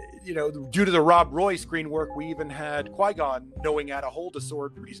due to the Rob Roy screen work, we even had Qui-Gon knowing how to hold a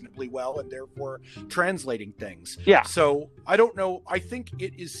sword reasonably well and therefore translating things. Yeah. So I don't know. I think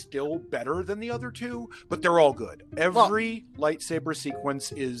it is still better than the other two, but they're all good. Every lightsaber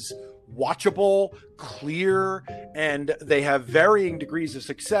sequence is watchable, clear, and they have varying degrees of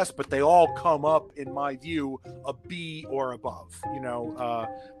success, but they all come up, in my view, a B or above,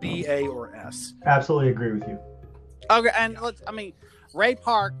 B, A, or S. Absolutely agree with you. Okay, and Ray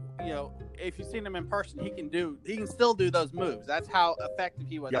Park, if you've seen him in person, he can still do those moves. That's how effective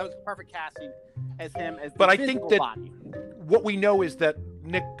he was. Yep. That was perfect casting as him as the But I physical think that body. What we know is that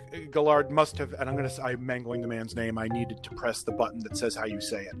Nick Gillard must have, and I'm mangling the man's name. I needed to press the button that says how you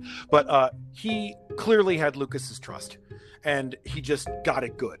say it. But he clearly had Lucas's trust, and he just got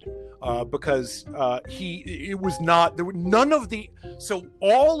it good because it was not, there were none of the, so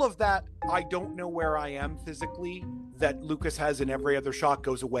all of that, I don't know where I am physically, that Lucas has in every other shot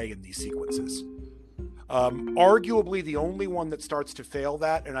goes away in these sequences. Arguably the only one that starts to fail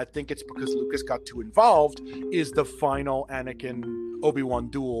that, and I think it's because Lucas got too involved, is the final Anakin Obi-Wan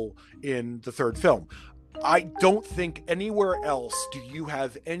duel in the third film. I don't think anywhere else do you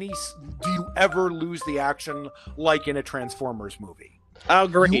ever lose the action like in a Transformers movie. I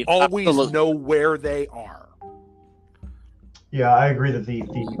agree. You always Absolutely. know where they are. Yeah, I agree that the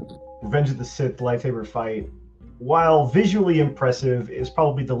Revenge of the Sith lightsaber fight, while visually impressive, is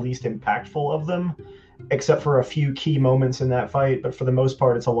probably the least impactful of them, except for a few key moments in that fight. But for the most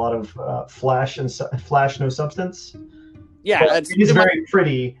part, it's a lot of flash, no substance. Yeah, it's very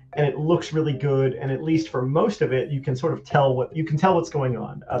pretty, and it looks really good. And at least for most of it, you can sort of tell what's going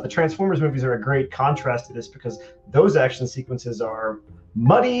on. The Transformers movies are a great contrast to this because those action sequences are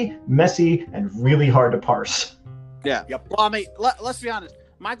muddy, messy, and really hard to parse. Yeah. Yep. Well, let's be honest.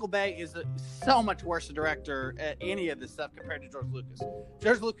 Michael Bay is so much worse a director at any of this stuff compared to George Lucas.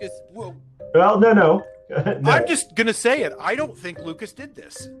 George Lucas, Well, no. No. I'm just going to say it. I don't think Lucas did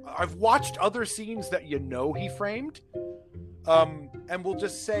this. I've watched other scenes that he framed. And we'll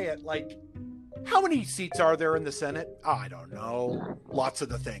just say it, like, how many seats are there in the Senate? I don't know. Lots of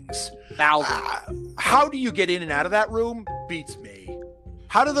the things. thousands. How do you get in and out of that room? Beats me.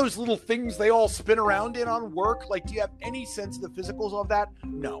 How do those little things they all spin around in on work? Like, do you have any sense of the physicals of that?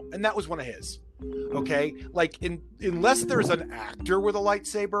 No. And that was one of his. Okay? Like, unless there's an actor with a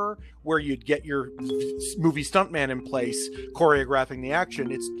lightsaber where you'd get your movie stuntman in place choreographing the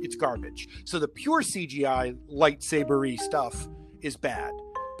action, it's garbage. So the pure CGI lightsaber-y stuff is bad.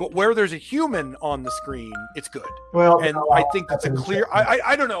 But where there's a human on the screen, it's good. Well, and I think that's a clear.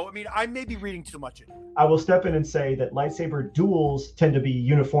 I don't know. I mean, I may be reading too much into it. I will step in and say that lightsaber duels tend to be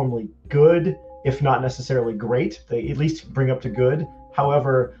uniformly good, if not necessarily great. They at least bring up to good.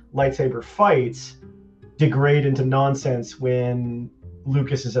 However, lightsaber fights degrade into nonsense when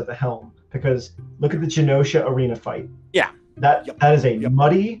Lucas is at the helm. Because look at the Genosha arena fight. Yeah. That is a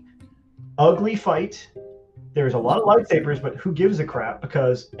muddy, ugly fight. There's a lot of lightsabers, but who gives a crap?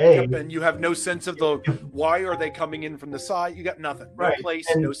 Because and you have no sense of why are they coming in from the side? You got nothing, no place,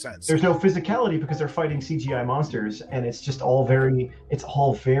 and no sense. There's no physicality because they're fighting CGI monsters, and it's just all very.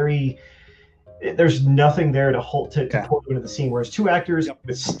 There's nothing there to pull you into the scene. Whereas two actors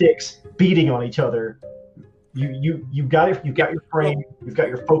with sticks beating on each other, You've got your frame, you've got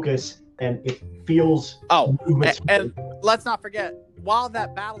your focus, and it feels. Oh, and let's not forget, while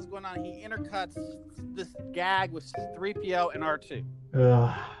that battle's going on, he intercuts this gag with 3PO and R2.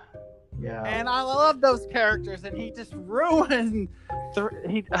 Yeah. And I love those characters, and he just ruined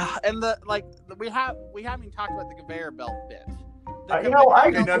we haven't even talked about the conveyor belt bit.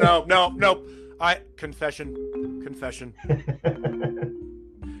 No. Confession.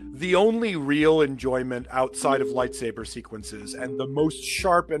 The only real enjoyment outside of lightsaber sequences, and the most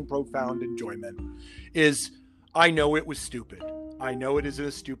sharp and profound enjoyment, is I know it was stupid. I know it is in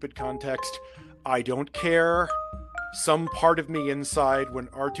a stupid context. I don't care. Some part of me inside, when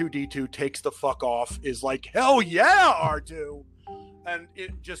R2-D2 takes the fuck off, is like, hell yeah, R2! And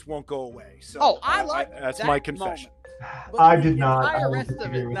it just won't go away. So that's my confession. I did not. I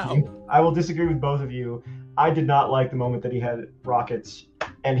will disagree with both of you. I did not like the moment that he had rockets.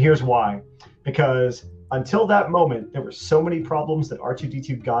 And here's why. Because until that moment, there were so many problems that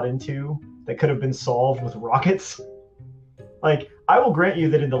R2-D2 got into that could have been solved with rockets. Like, I will grant you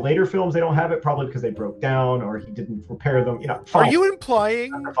that in the later films, they don't have it, probably because they broke down or he didn't repair them. Fine. Are you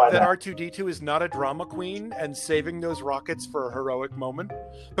implying that R2-D2 is not a drama queen and saving those rockets for a heroic moment?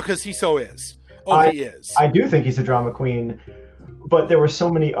 Because he so is. He is. I do think he's a drama queen, but there were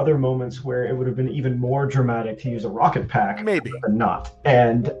so many other moments where it would have been even more dramatic to use a rocket pack maybe than not.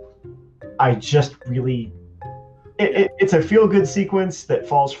 And I just really... It's a feel-good sequence that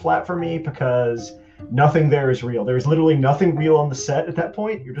falls flat for me because nothing there is real. There's literally nothing real on the set at that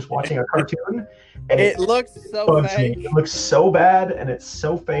point. You're just watching a cartoon. And it looks so fake. It looks so bad, and it's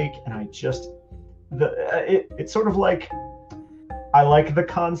so fake, and I just... It's sort of like... I like the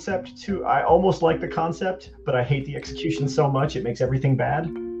concept too. I almost like the concept, but I hate the execution so much it makes everything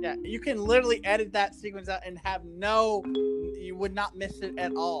bad. Yeah, you can literally edit that sequence out and you would not miss it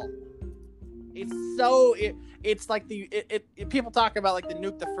at all. It's like people talk about like the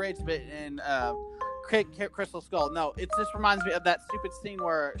nuke the fridge bit in Crystal Skull. No, it just reminds me of that stupid scene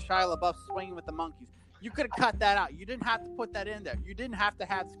where Shia LaBeouf's swinging with the monkeys. You could have cut that out. You didn't have to put that in there. You didn't have to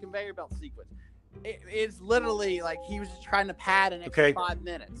have this conveyor belt sequence. It's literally like he was just trying to pad an extra 5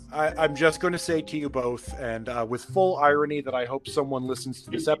 minutes. I'm just going to say to you both, and with full irony that I hope someone listens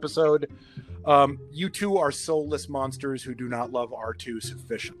to this episode, you two are soulless monsters who do not love R2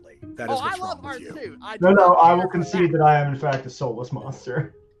 sufficiently. That is what's wrong with you. No, I will concede that I am in fact a soulless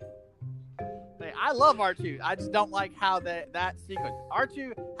monster. I love R2. I just don't like how that sequence.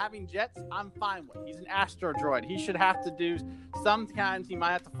 R2 having jets, I'm fine with. He's an astro droid. He should have to do. Sometimes he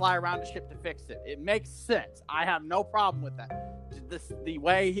might have to fly around a ship to fix it. It makes sense. I have no problem with that. The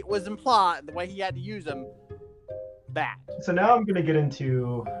way it was implied, the way he had to use them, bad. So now I'm going to get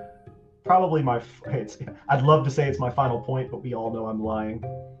into probably I'd love to say it's my final point, but we all know I'm lying.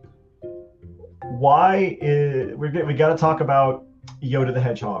 We got to talk about Yoda the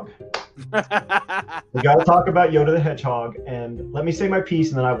Hedgehog. We got to talk about Yoda the Hedgehog, and let me say my piece,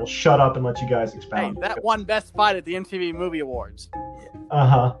 and then I will shut up and let you guys expound. Hey, that won Best Fight at the MTV Movie Awards.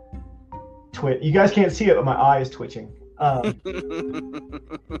 You guys can't see it, but my eye is twitching.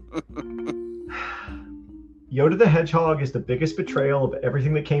 Yoda the Hedgehog is the biggest betrayal of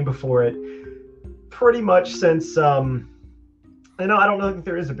everything that came before it, pretty much since. I don't know if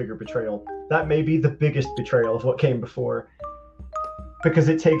there is a bigger betrayal. That may be the biggest betrayal of what came before. Because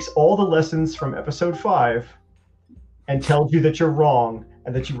it takes all the lessons from episode 5 and tells you that you're wrong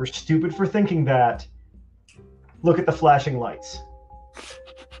and that you were stupid for thinking that. Look at the flashing lights.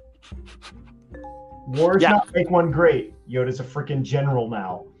 Wars not make one great. Yoda's a freaking general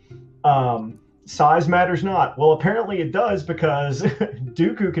now. Size matters not. Well, apparently it does, because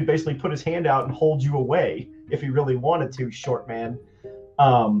Dooku could basically put his hand out and hold you away if he really wanted to, short man.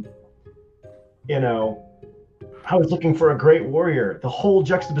 I was looking for a great warrior. The whole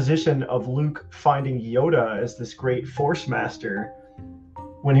juxtaposition of Luke finding Yoda as this great force master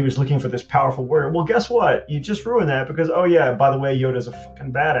when he was looking for this powerful warrior. Well, guess what? You just ruined that because, oh yeah, by the way, Yoda's a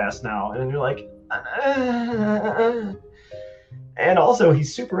fucking badass now. And you're like, And also,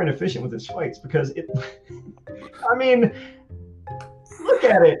 he's super inefficient with his fights because look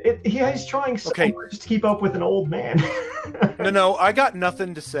at it. He's trying so much to keep up with an old man. No, I got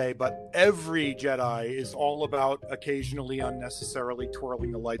nothing to say, but every Jedi is all about occasionally unnecessarily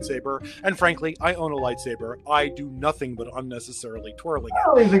twirling a lightsaber. And frankly, I own a lightsaber. I do nothing but unnecessarily twirling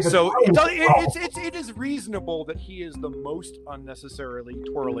it. So it is reasonable that he is the most unnecessarily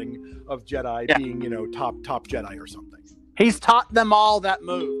twirling of Jedi, being, top Jedi or something. He's taught them all that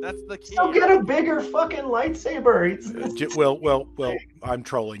move. That's the key. So get a bigger fucking lightsaber. Well, I'm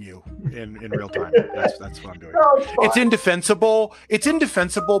trolling you in real time. That's what I'm doing. It's indefensible.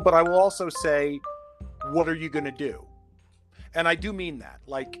 But I will also say, what are you going to do? And I do mean that.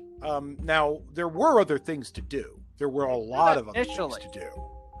 Like, now, there were other things to do. There were a lot of other things to do.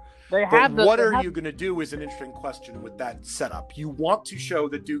 What are you going to do is an interesting question with that setup. You want to show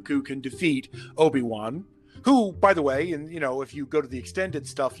that Dooku can defeat Obi-Wan, who, by the way, and if you go to the extended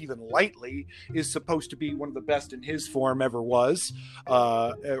stuff even lightly, is supposed to be one of the best in his form ever was,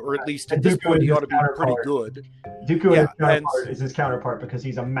 or at least at this point he ought to be pretty good. Dooku is his counterpart because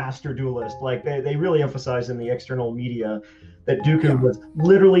he's a master duelist. Like they really emphasize in the external media that Dooku was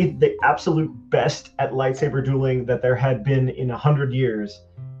literally the absolute best at lightsaber dueling that there had been in 100 years,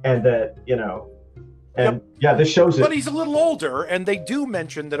 and that this shows it. But he's a little older, and they do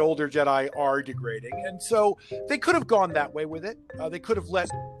mention that older Jedi are degrading, and so they could have gone that way with it. They could have let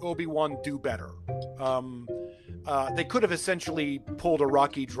Obi-Wan do better. They could have essentially pulled a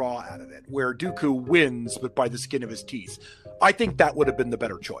Rocky Draw out of it, where Dooku wins, but by the skin of his teeth. I think that would have been the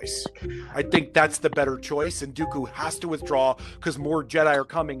better choice. I think that's the better choice, and Dooku has to withdraw because more Jedi are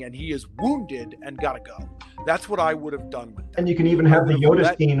coming, and he is wounded and gotta go. That's what I would have done with that. And you can even have the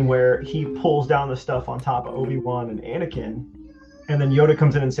Yoda scene where he pulls down the stuff on top of Obi-Wan and Anakin, and then Yoda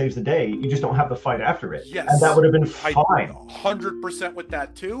comes in and saves the day. You just don't have the fight after it. Yes. And that would have been fine. 100% with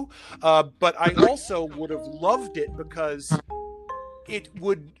that too. But I also would have loved it because it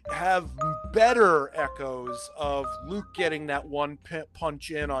would have better echoes of Luke getting that one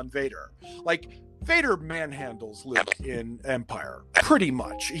punch in on Vader. Like, Vader manhandles Luke in Empire, pretty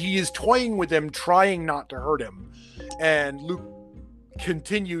much. He is toying with him, trying not to hurt him. And Luke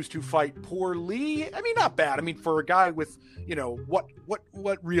continues to fight poorly. I mean, not bad. I mean, for a guy with,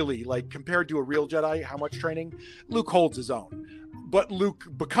 what really, like, compared to a real Jedi, how much training? Luke holds his own. But Luke,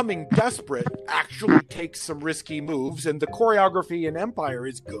 becoming desperate, actually takes some risky moves, and the choreography in Empire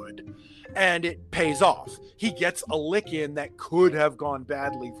is good, and it pays off. He gets a lick in that could have gone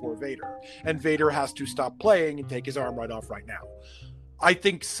badly for Vader, and Vader has to stop playing and take his arm right off right now. I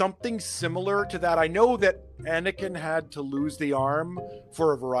think something similar to that. I know that Anakin had to lose the arm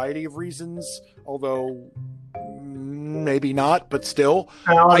for a variety of reasons, although maybe not, but still.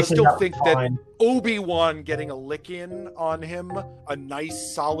 I still think that Obi-Wan getting a lick in on him, a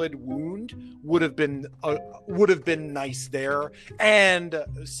nice solid wound, would have been nice there, and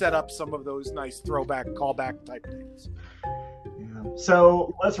set up some of those nice throwback, callback type things. Yeah.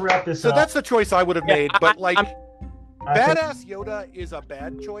 So let's wrap this up. So that's the choice I would have made, but Badass Yoda is a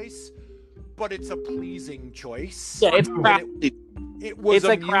bad choice, but it's a pleasing choice. Yeah, it's crafty. It was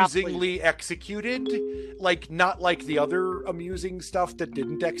amusingly executed, not like the other amusing stuff that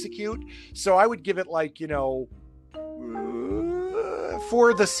didn't execute. So I would give it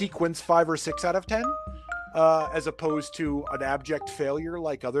for the sequence 5 or 6 out of 10, as opposed to an abject failure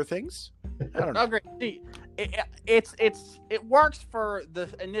like other things. I don't know. See, it works for the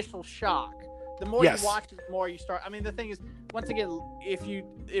initial shock. The more you watch it, the more you start. I mean, the thing is, once again,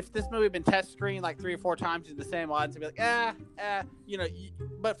 if this movie had been test screened like 3 or 4 times in the same audience, it'd be like,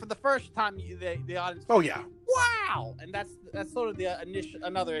 but for the first time, the audience. Oh yeah. Wow, and that's sort of the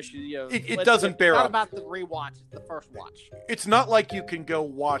another issue. It doesn't bear up. It's not about the rewatch; it's the first watch. It's not like you can go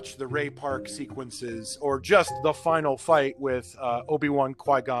watch the Ray Park sequences or just the final fight with Obi-Wan,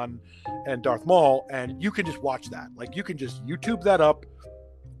 Qui-Gon, and Darth Maul, and you can just watch that. Like, you can just YouTube that up.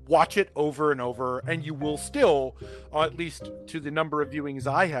 Watch it over and over, and you will still, at least to the number of viewings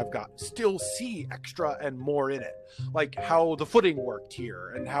I have got, still see extra and more in it. Like how the footing worked here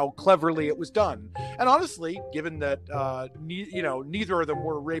and how cleverly it was done. And honestly, given that neither of them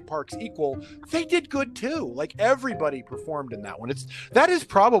were Ray Park's equal, they did good too. Like, everybody performed in that one. That is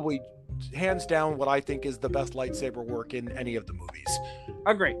probably hands down what I think is the best lightsaber work in any of the movies.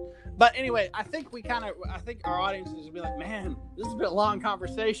 Agree. But anyway, I think our audience is gonna be like, man, this has been a long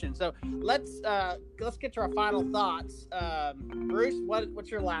conversation. So let's get to our final thoughts. Bruce, what's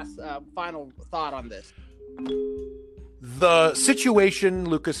your last final thought on this? The situation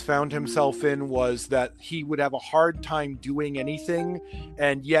Lucas found himself in was that he would have a hard time doing anything,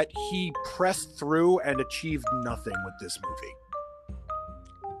 and yet he pressed through and achieved nothing with this movie.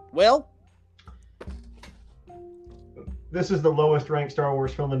 Will? This is the lowest ranked Star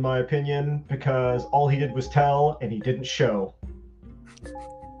Wars film in my opinion, because all he did was tell and he didn't show.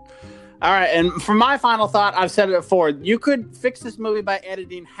 All right, and for my final thought, I've said it before, you could fix this movie by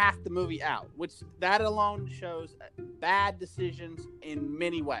editing half the movie out, which that alone shows bad decisions in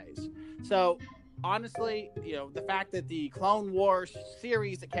many ways. So honestly, the fact that the Clone Wars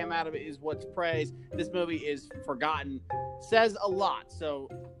series that came out of it is what's praised, this movie is forgotten, says a lot. So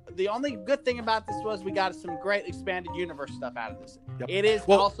the only good thing about this was we got some great expanded universe stuff out of this. Yep. It is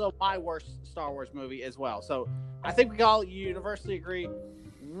also my worst Star Wars movie as well. So I think we can all universally agree,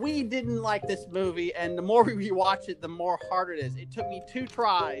 we didn't like this movie, and the more we rewatch it, the more harder it is. It took me 2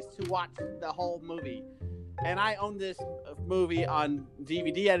 tries to watch the whole movie. And I owned this movie on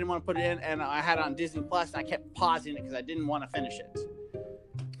DVD. I didn't want to put it in, and I had it on Disney Plus, and I kept pausing it because I didn't want to finish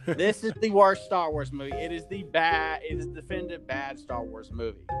it. This is the worst Star Wars movie. It is the definitive bad Star Wars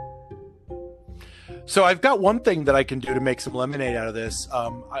movie. So I've got one thing that I can do to make some lemonade out of this.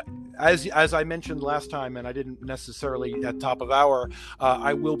 As I mentioned last time, and I didn't necessarily at top of hour,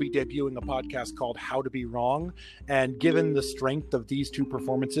 I will be debuting a podcast called How to Be Wrong. And given the strength of these 2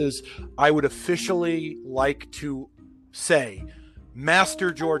 performances, I would officially like to say,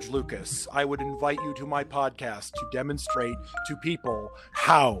 Master George Lucas, I would invite you to my podcast to demonstrate to people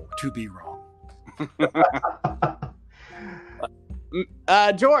how to be wrong.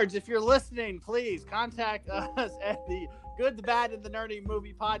 George, if you're listening, please contact us at the Good, the Bad, and the Nerdy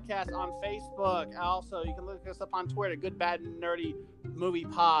Movie Podcast on Facebook. Also, you can look us up on Twitter, Good, Bad, and Nerdy Movie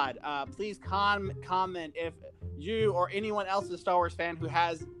Pod. Please comment if you or anyone else is a Star Wars fan who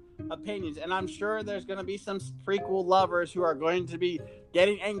has opinions. And I'm sure there's going to be some prequel lovers who are going to be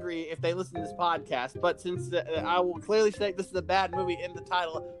getting angry if they listen to this podcast. But since I will clearly state this is a bad movie in the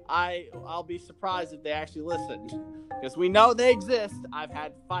title, I'll be surprised if they actually listened. Because we know they exist. I've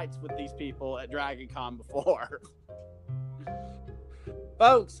had fights with these people at Dragon Con before.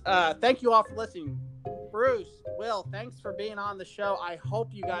 Folks, thank you all for listening. Bruce, Will, thanks for being on the show. I hope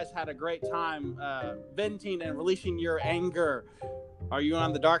you guys had a great time venting and releasing your anger. Are you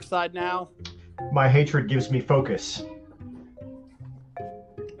on the dark side now? My hatred gives me focus.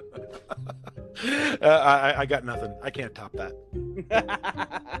 I got nothing. I can't top that.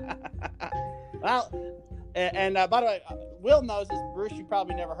 Well, and by the way, Will knows this. Bruce, you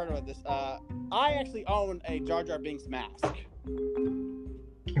probably never heard of this. I actually own a Jar Jar Binks mask.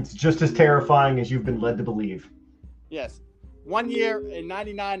 It's just as terrifying as you've been led to believe. Yes. 1 year in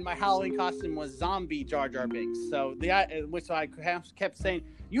 '99, my Halloween costume was zombie Jar Jar Binks. So which I kept saying,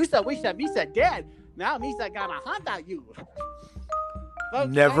 "You said we said Misa dead. Now Misa gonna hunt at you."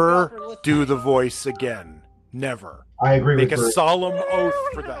 Folks, never do the voice again. Never. I agree with Make a Bruce. solemn oath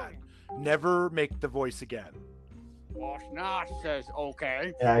for that. Never make the voice again. Washna says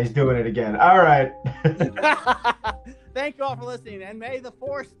okay. Yeah, he's doing it again. All right. Thank you all for listening, and may the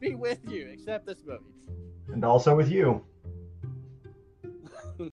Force be with you, except this movie. And also with you.